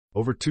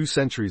Over 2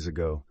 centuries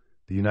ago,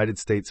 the United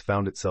States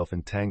found itself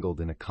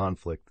entangled in a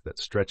conflict that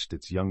stretched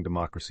its young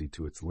democracy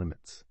to its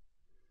limits.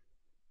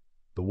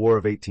 The War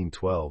of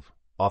 1812,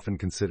 often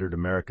considered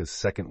America's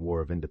second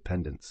war of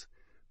independence,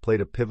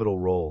 played a pivotal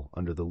role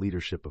under the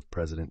leadership of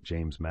President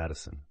James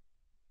Madison.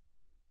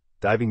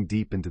 Diving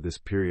deep into this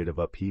period of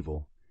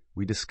upheaval,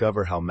 we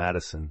discover how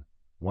Madison,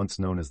 once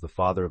known as the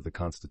father of the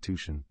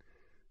Constitution,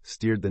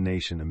 steered the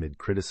nation amid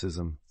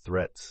criticism,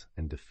 threats,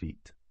 and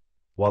defeat.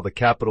 While the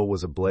Capitol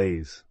was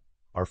ablaze,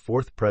 our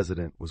fourth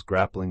president was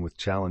grappling with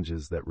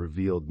challenges that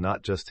revealed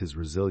not just his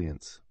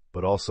resilience,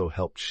 but also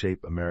helped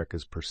shape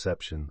America's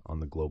perception on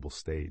the global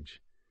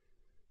stage.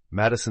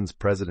 Madison's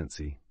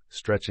presidency,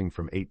 stretching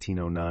from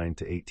 1809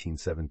 to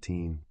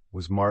 1817,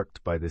 was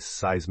marked by this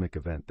seismic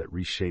event that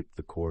reshaped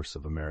the course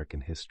of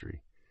American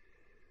history.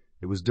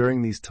 It was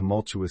during these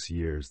tumultuous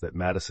years that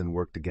Madison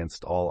worked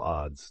against all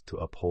odds to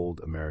uphold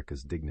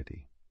America's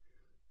dignity.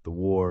 The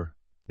war,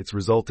 its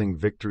resulting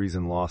victories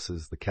and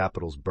losses, the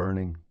Capitol's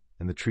burning,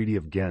 and the Treaty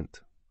of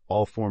Ghent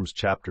all forms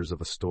chapters of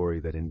a story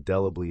that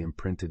indelibly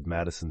imprinted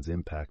Madison's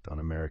impact on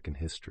American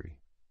history.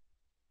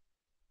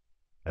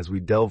 As we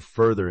delve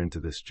further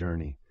into this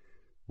journey,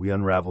 we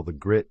unravel the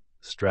grit,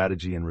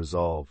 strategy, and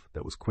resolve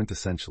that was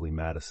quintessentially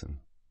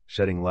Madison,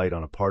 shedding light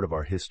on a part of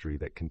our history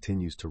that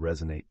continues to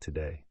resonate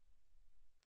today.